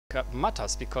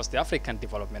matters because the African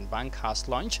Development Bank has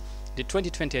launched the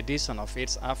 2020 edition of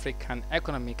its African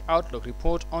Economic Outlook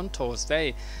report on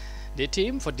Thursday. The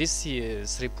theme for this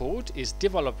year's report is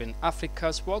Developing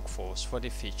Africa's Workforce for the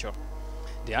Future.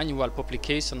 The annual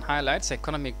publication highlights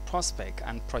economic prospects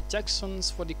and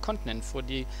projections for the continent for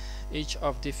each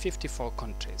of the 54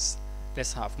 countries.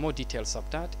 Let's have more details of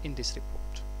that in this report.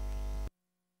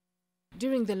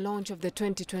 During the launch of the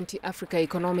 2020 Africa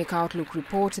Economic Outlook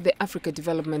report, the Africa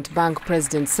Development Bank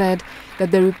president said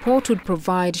that the report would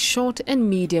provide short and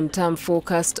medium-term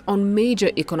forecast on major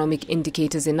economic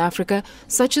indicators in Africa,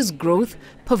 such as growth,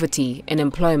 poverty and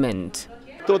employment.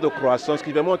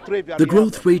 The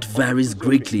growth rate varies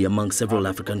greatly among several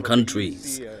African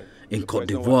countries. In Côte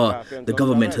d'Ivoire, the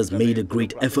government has made a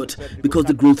great effort because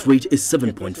the growth rate is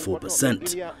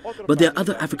 7.4%. But there are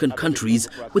other African countries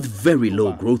with very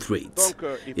low growth rates.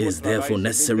 It is therefore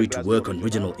necessary to work on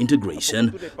regional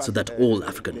integration so that all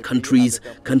African countries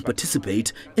can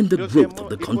participate in the growth of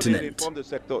the continent.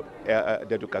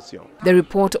 The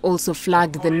report also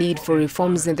flagged the need for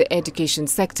reforms in the education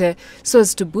sector so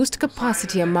as to boost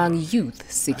capacity among youth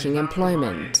seeking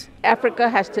employment. Africa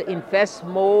has to invest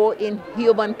more in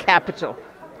human capital.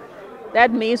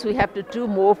 That means we have to do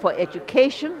more for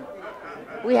education.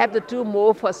 We have to do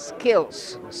more for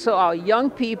skills so our young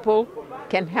people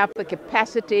can have the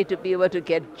capacity to be able to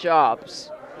get jobs.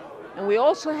 And we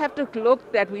also have to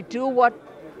look that we do what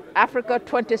Africa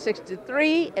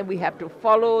 2063, and we have to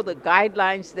follow the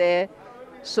guidelines there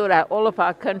so that all of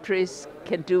our countries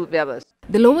can do better.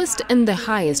 The lowest and the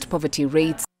highest poverty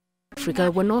rates in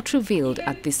Africa were not revealed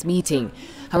at this meeting.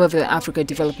 However, the Africa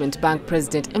Development Bank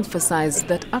president emphasized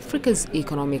that Africa's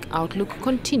economic outlook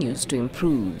continues to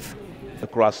improve.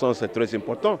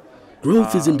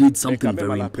 Growth is indeed something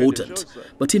very important,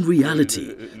 but in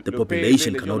reality, the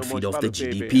population cannot feed off the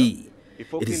GDP.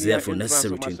 It is therefore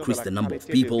necessary to increase the number of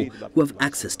people who have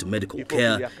access to medical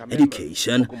care,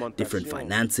 education, different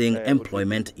financing,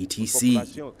 employment,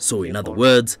 etc. So in other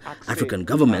words, African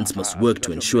governments must work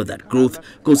to ensure that growth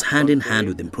goes hand in hand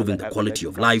with improving the quality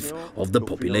of life of the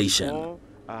population.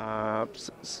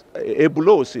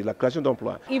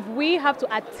 If we have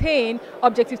to attain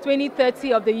Objective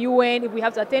 2030 of the UN, if we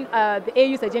have to attain the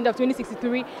AU's Agenda of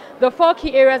 2063, the 4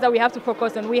 key areas that we have to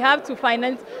focus on: we have to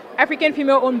finance African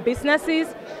female-owned businesses.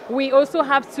 We also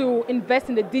have to invest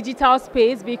in the digital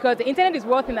space because the internet is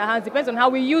wealth in our hands, depends on how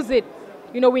we use it.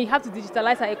 You know, we have to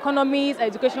digitalize our economies, our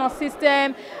educational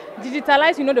system,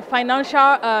 digitalize,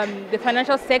 the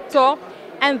financial sector.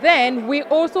 And then we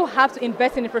also have to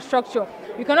invest in infrastructure.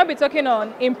 We cannot be talking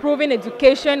on improving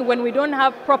education when we don't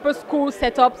have proper school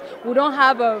setups, we don't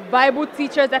have viable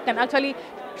teachers that can actually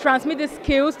transmit the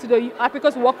skills to the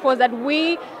Africa's workforce that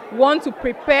we want to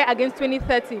prepare against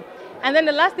 2030. And then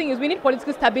the last thing is we need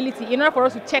political stability in order for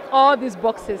us to check all these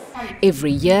boxes.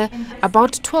 Every year,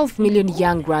 about 12 million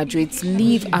young graduates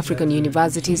leave African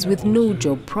universities with no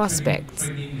job prospects.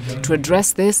 To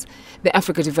address this, the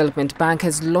Africa Development Bank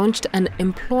has launched an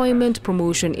employment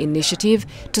promotion initiative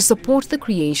to support the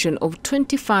creation of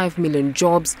 25 million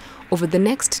jobs over the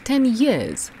next 10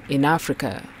 years in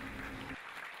Africa.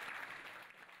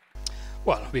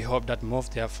 Well, we hope that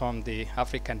move there from the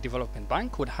African Development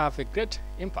Bank would have a great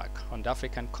impact on the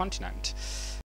African continent.